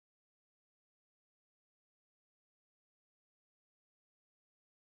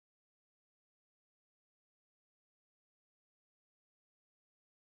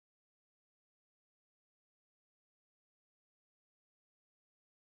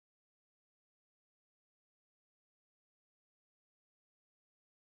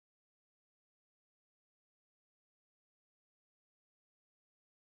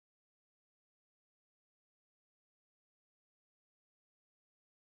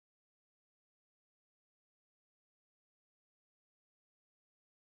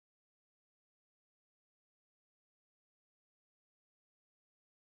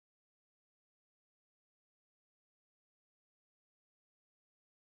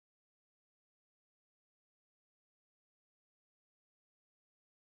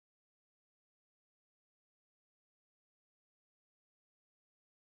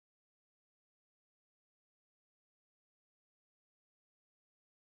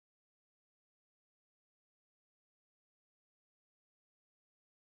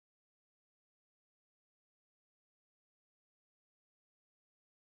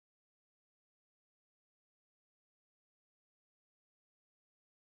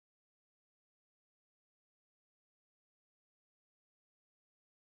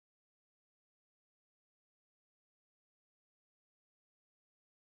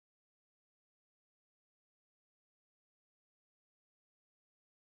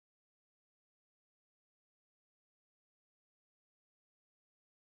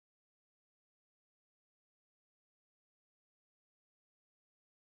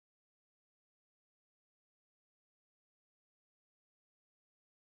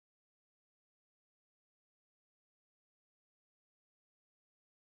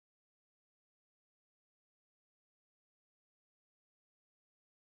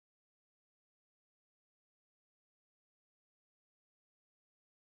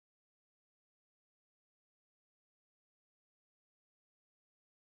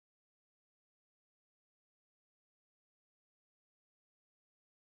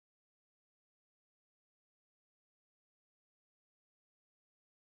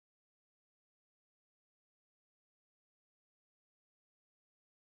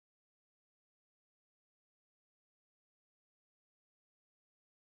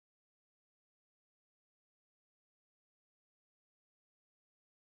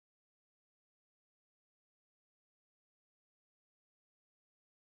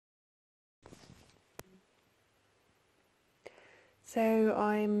So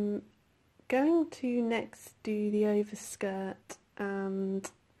I'm going to next do the overskirt,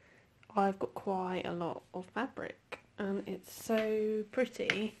 and I've got quite a lot of fabric and it's so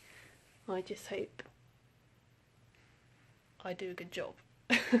pretty. I just hope I do a good job.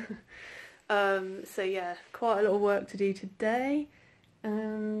 So yeah, quite a lot of work to do today,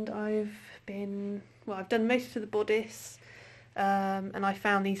 and I've done most of the bodice, and I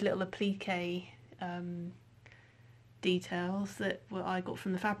found these little applique details that I got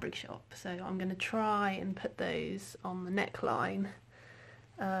from the fabric shop, so I'm going to try and put those on the neckline,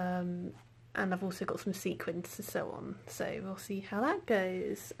 and I've also got some sequins and so on, so we'll see how that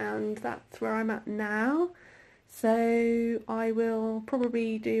goes. And that's where I'm at now, so I will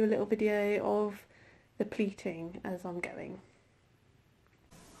probably do a little video of the pleating as I'm going.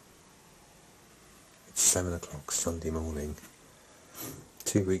 It's 7 o'clock Sunday morning,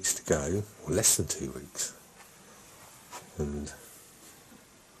 2 weeks to go, or less than 2 weeks, and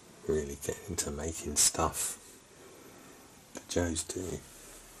really getting into making stuff for Joe's do.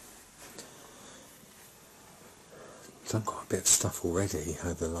 Done quite a bit of stuff already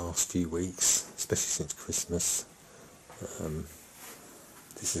over the last few weeks, especially since Christmas.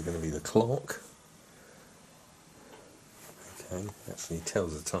 This is going to be the clock. Okay, actually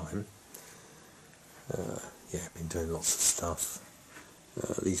tells the time. Yeah, I've been doing lots of stuff.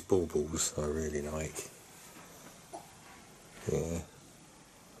 These baubles I really like. Yeah,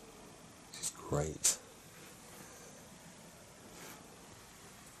 this is great.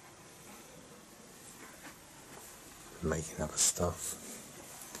 Making other stuff.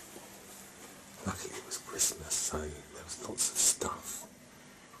 Luckily it was Christmas, so there was lots of stuff.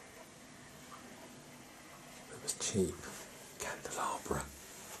 It was cheap. Candelabra.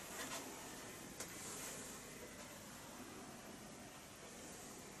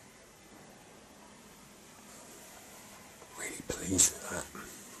 Really pleased with that.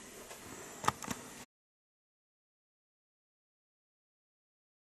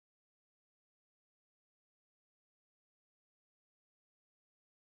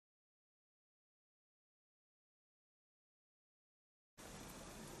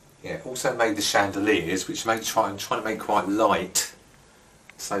 Yeah, also made the chandeliers, which trying to make quite light,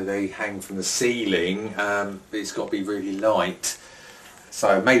 so they hang from the ceiling, but it's got to be really light. So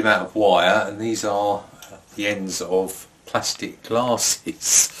I made them out of wire, and these are the ends of plastic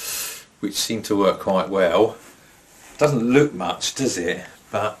glasses, which seem to work quite well. Doesn't look much, does it?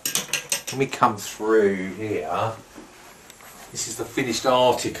 But when we come through here, this is the finished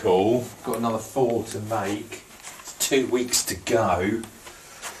article. Got another 4 to make. It's 2 weeks to go.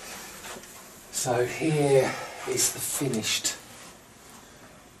 So here is the finished,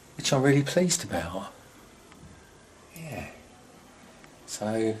 which I'm really pleased about. Yeah. So,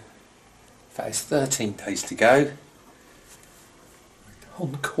 in fact, it's 13 days to go.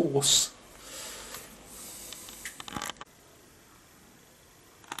 On course.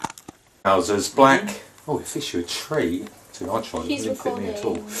 Trousers, black. Oh, it fits you a treat. So I tried, it didn't fit me at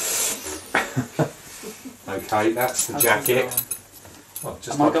all. Okay, that's the jacket. Well,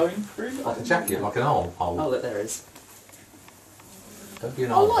 just Am I going through? like a jacket, like an armhole. Oh, look, there is. Don't be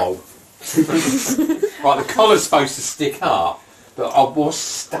an armhole. Right, the collar's supposed to stick up, but I was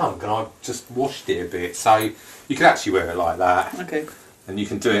stunk and I just washed it a bit, so you can actually wear it like that. Okay. And you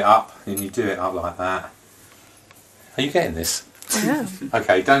can do it up, and you do it up like that. Are you getting this? Yeah.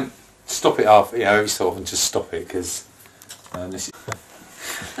 Okay, don't stop it off, every so often just stop it, because this is...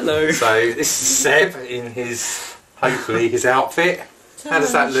 Hello. So this is Seb in his, hopefully, his outfit. How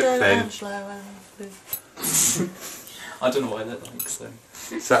does that look then? I don't know what I look like, so...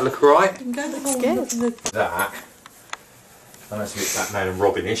 Does that look right? Looks good. That. I know it's a bit Batman and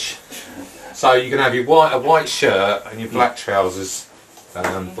Robin-ish. So you're going to have your a white shirt and your black trousers,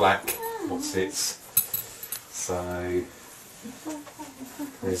 black what's-its. So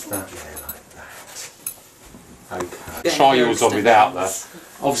there's that there like that. Okay. Yeah, Try yours on without that.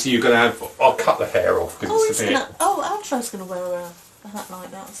 Obviously you're going to have. I'll cut the hair off because it's a bit. Angela's going to wear a hat like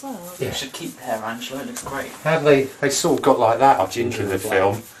that as well. Yeah, you should keep the hair, Angela. It looks great. How do they sort of got like that, I think, in the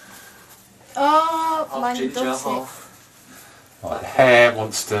film. Oh, Half mine ginger, does it. half... Like, the hair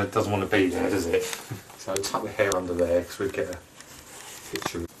doesn't want to be there, does it? So tuck the hair under there because we get a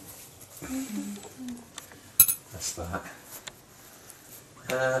picture. That's that.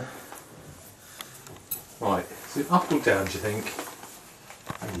 Right, is it up or down, do you think?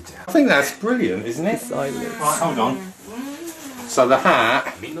 Maybe down. I think that's brilliant, isn't it? Right, hold on. So the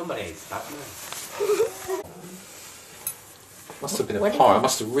hat must have been a pie. I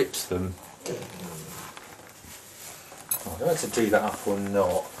must have ripped them. I don't know to do that up or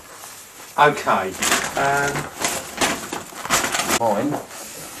not. Okay. fine.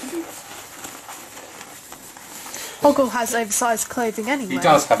 Hoggle has oversized clothing anyway. He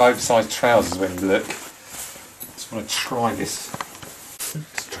does have oversized trousers when you look. Just want to try this.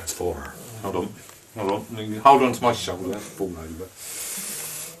 It's a transformer. Hold on. Hold on. Hold on to my shoulder. Fall over.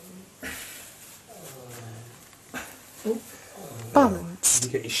 Balanced.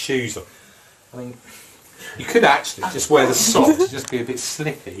 You get your shoes on. I mean, you could actually just wear the socks, just be a bit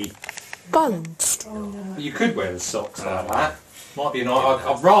slippy. Balanced. But you could wear the socks like that. Might be an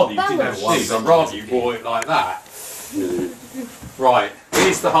I'd rather you didn't have shoes. I'd rather you wore it like that. Right,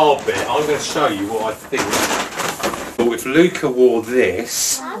 here's the hard bit. I'm going to show you what I think. But if Luca wore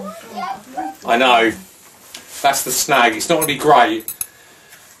this, I know, that's the snag. It's not going to be great.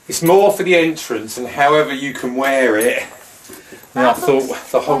 It's more for the entrance and however you can wear it. And I thought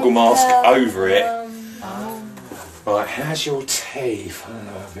the Hoggle mask over it. Right, how's your teeth? I don't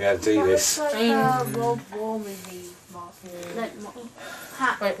know if we how to do this.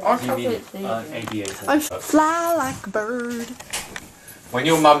 I fly like a bird. When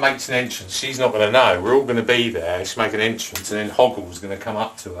your mum makes an entrance, she's not going to know. We're all going to be there. She'll make an entrance and then Hoggle's going to come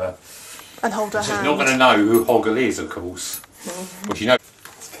up to her. And hold her She's hand. not going to know who Hoggle is, of course. Well, you know,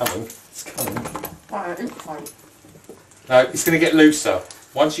 it's coming. It's coming. No, it's going to get looser.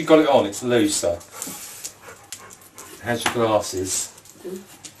 Once you've got it on, it's looser. How's your glasses?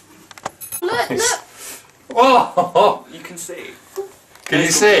 Look! Oh! You can see. Can you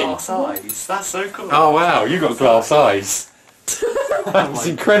It's see? got glass eyes. That's so cool. Oh wow, you got glass eyes. That's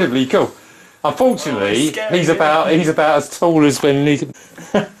incredibly cool. Unfortunately, scary, he's isn't about as tall as when he.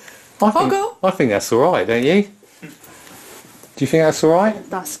 Hoggle? I think that's all right, don't you? Do you think that's all right?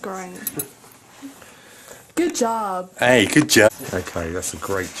 That's great. Good job. Hey, good job. Okay, that's a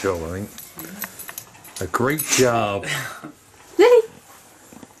great job, I think. A great job. Lily.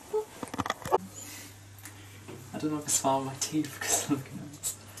 I don't know if I smile my teeth because I'm looking at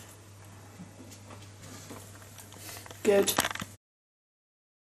this. Good.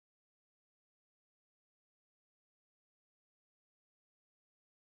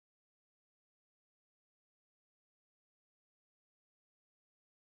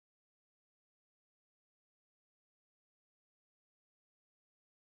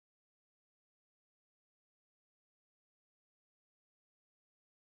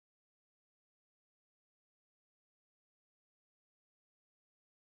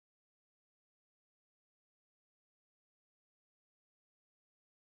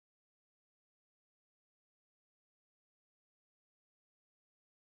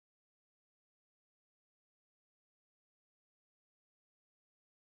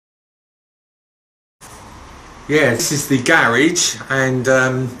 Yeah, this is the garage, and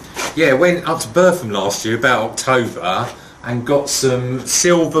yeah, went up to Burpham last year about October and got some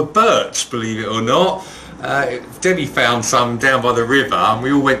silver birch, believe it or not. Debbie found some down by the river and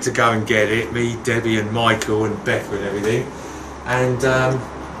we all went to go and get it, me, Debbie and Michael and Becca and everything. And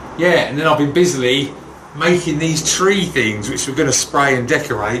yeah, and then I've been busily making these tree things which we're going to spray and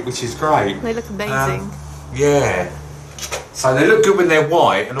decorate, which is great. They look amazing. Yeah, so they look good when they're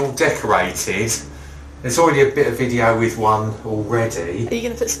white and all decorated. There's already a bit of video with one already. Are you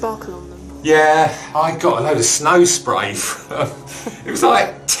going to put sparkle on them? Yeah, I got a load of snow spray. It was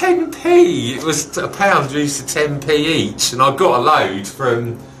like 10p. It was a pound reduced to 10p each, and I got a load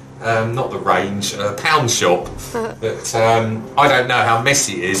from not the range, a pound shop. But I don't know how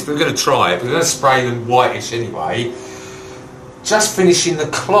messy it is, but we're going to try it. We're going to spray them whitish anyway. Just finishing the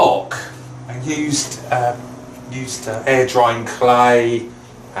clock. I used air drying clay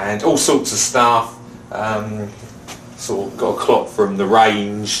and all sorts of stuff. Sort of got a clock from the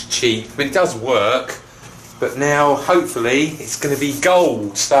range, cheap, but it does work. But now, hopefully, it's going to be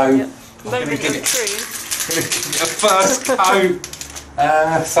gold. So Yep. I'm going to give it Tree. a first coat.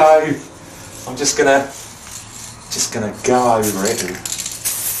 So I'm just gonna go over it and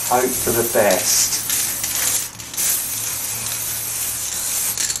hope for the best.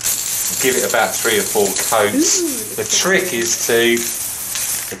 Give it about 3 or 4 coats. The trick is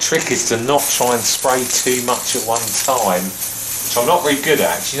to not try and spray too much at one time, which I'm not very good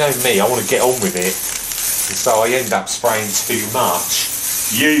at. You know me, I want to get on with it, and so I end up spraying too much,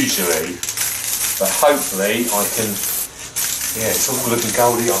 usually. But hopefully I can. Yeah, it's all looking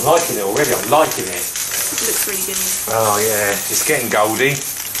goldy. I'm liking it already. I'm liking it. It looks really good. Oh yeah, it's getting goldy.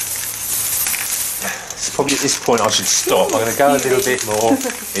 It's probably at this point I should stop. I'm going to go a little bit more.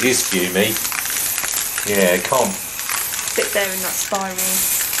 It is fumy. Yeah, it can't. Bit there in that spiral.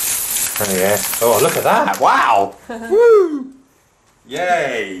 Oh yeah. Oh, look at that. Wow. Woo.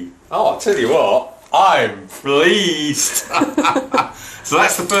 Yay. Oh, I'll tell you what. I'm pleased. So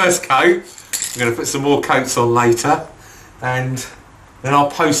that's the first coat. I'm going to put some more coats on later. and then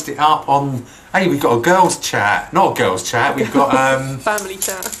I'll post it up on. Hey, we've got a girls' chat, not a girls' chat. We've got Family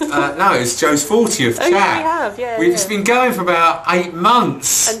chat. no, it's Joe's 40th chat. Oh, yeah, we have. Yeah, It's been going for about 8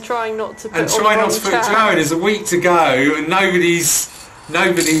 months. And trying not to put And trying not to put Joe in. There's a week to go, and nobody's.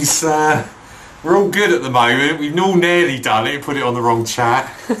 We're all good at the moment. We've all nearly done it. Put it on the wrong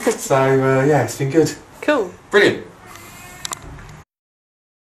chat. So yeah, it's been good. Cool. Brilliant.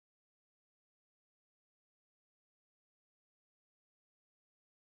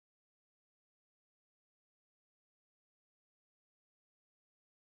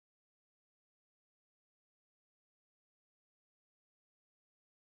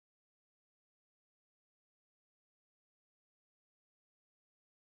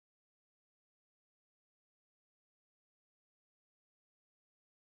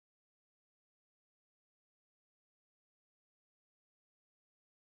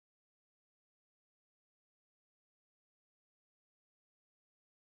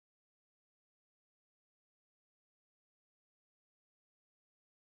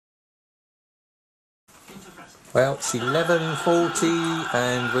 Well, it's 11:40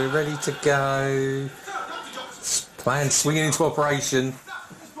 and we're ready to go. Plan swinging into operation.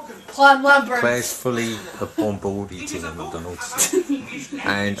 Plan Labyrinth. Claire's fully on board eating at McDonald's.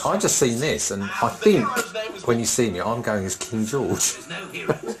 And I just seen this, and I think when you see me, I'm going as King George.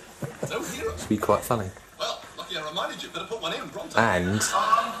 It'll be quite funny. And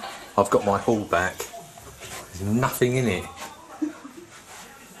I've got my haul back. There's nothing in it.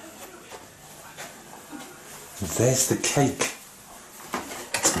 There's the cake.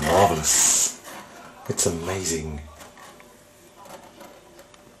 It's marvellous. It's amazing.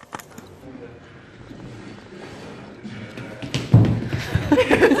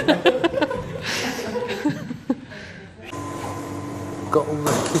 Got all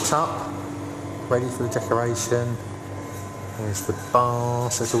the kit up, ready for the decoration. There's the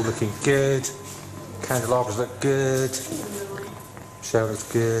bar, so it's all looking good. Candelabras look good. Michelle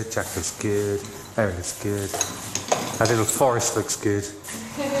looks good, Jack looks good, Erin looks good. Our little forest looks good.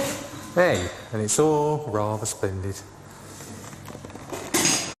 Hey, and it's all rather splendid.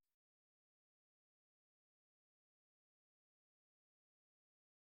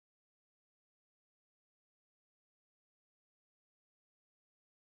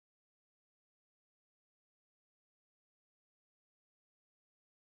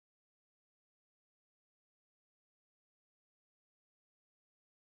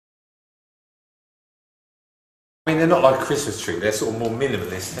 I mean, they're not like a Christmas tree, they're sort of more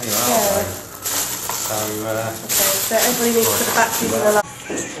minimalist anyway, aren't they? So everybody needs to put the batteries in the light.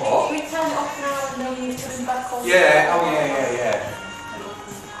 What? Can we turn it off now and then you put them back on? Yeah, oh yeah.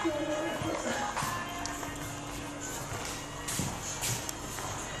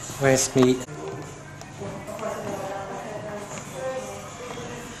 Where's me?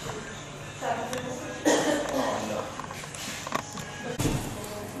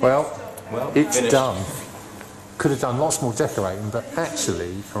 Well, it's finished. Done. Could have done lots more decorating, but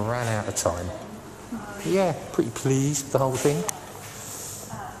actually I ran out of time. Yeah, pretty pleased with the whole thing.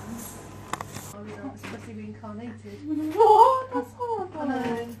 What? That's horrible. I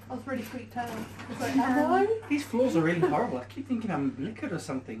know. I was really freaked out. I know. These floors are really horrible. I keep thinking I'm liquid or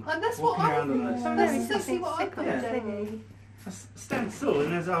something. And that's walking what around on this. That's exactly what I've got Yeah. doing. I stand still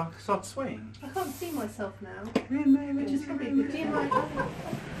and as I start swaying. I can't see myself now, Which which is probably good.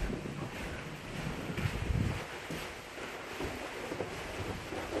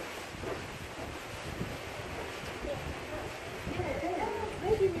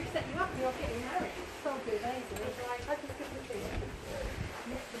 Maybe we set you up and you're getting married. So good, amazing. I just give the thing.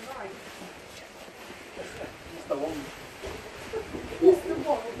 Left and right. That's the one.